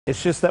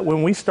It's just that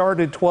when we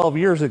started 12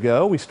 years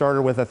ago, we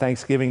started with a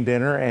Thanksgiving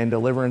dinner and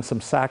delivering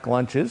some sack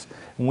lunches.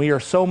 And we are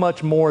so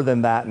much more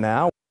than that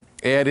now.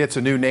 And it's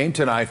a new name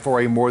tonight for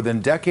a more than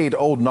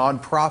decade-old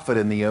nonprofit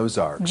in the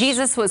Ozarks.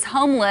 Jesus Was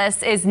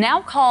Homeless is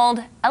now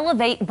called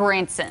Elevate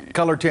Branson.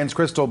 Color 10's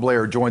Crystal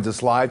Blair joins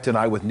us live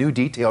tonight with new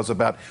details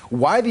about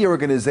why the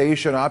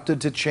organization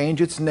opted to change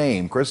its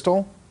name.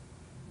 Crystal?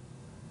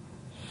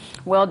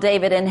 Well,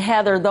 David and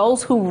Heather,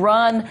 those who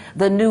run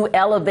the new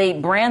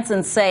Elevate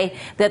Branson say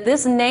that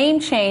this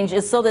name change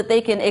is so that they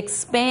can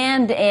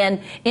expand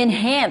and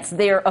enhance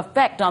their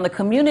effect on the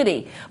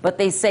community. But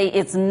they say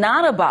it's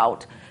not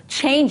about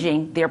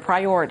changing their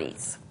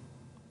priorities.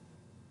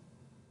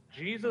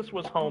 Jesus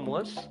Was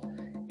Homeless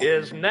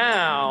is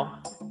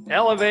now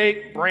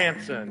Elevate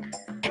Branson.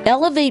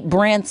 Elevate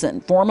Branson,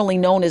 formerly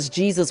known as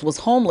Jesus Was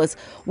Homeless,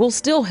 will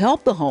still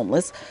help the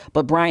homeless,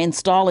 but Brian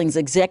Stallings,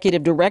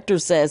 executive director,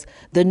 says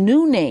the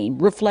new name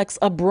reflects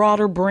a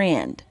broader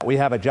brand. We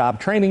have a job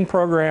training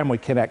program. We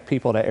connect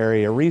people to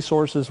area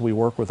resources. We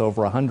work with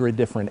over 100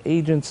 different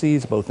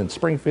agencies, both in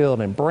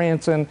Springfield and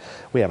Branson.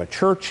 We have a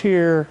church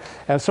here.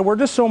 And so we're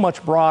just so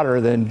much broader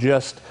than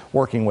just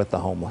working with the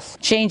homeless.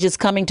 Changes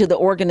coming to the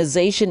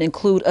organization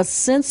include a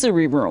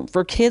sensory room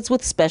for kids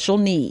with special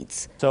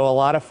needs. So a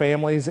lot of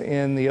families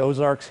in the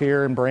Ozarks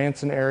here in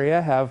Branson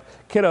area have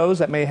kiddos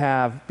that may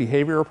have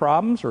behavioral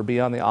problems or be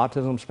on the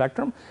autism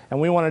spectrum, and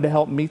we wanted to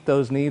help meet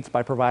those needs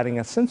by providing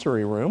a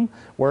sensory room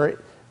where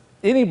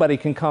anybody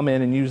can come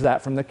in and use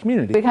that from the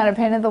community. We kind of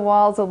painted the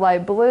walls a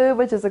light blue,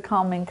 which is a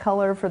calming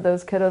color for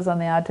those kiddos on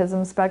the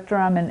autism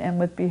spectrum and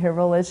with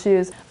behavioral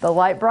issues. The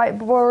light bright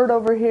board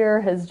over here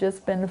has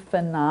just been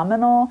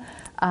phenomenal.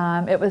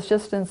 It was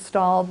just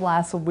installed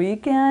last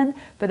weekend,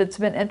 but it's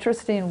been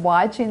interesting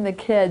watching the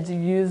kids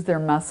use their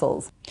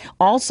muscles.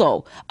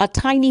 Also, a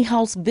tiny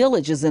house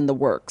village is in the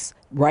works,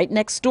 right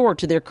next door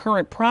to their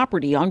current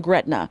property on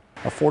Gretna.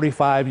 A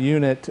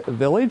 45-unit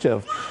village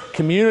of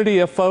community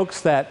of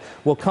folks that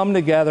will come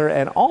together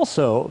and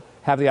also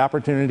have the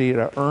opportunity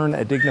to earn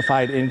a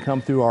dignified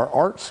income through our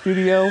art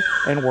studio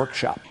and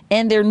workshop.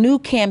 And their new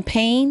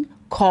campaign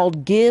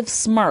called Give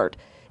Smart.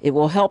 It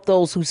will help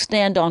those who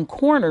stand on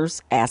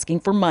corners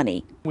asking for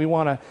money. We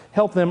want to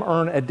help them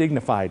earn a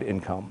dignified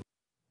income.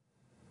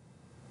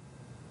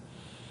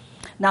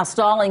 Now,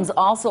 Stallings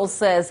also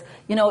says,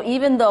 you know,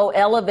 even though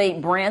Elevate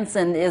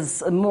Branson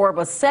is more of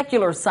a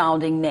secular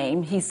sounding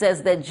name, he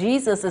says that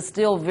Jesus is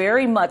still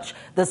very much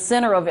the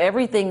center of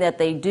everything that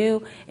they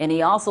do. And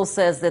he also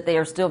says that they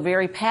are still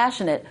very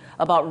passionate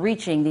about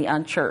reaching the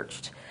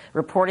unchurched.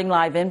 Reporting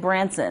live in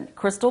Branson,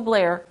 Crystal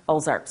Blair,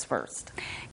 Ozarks First.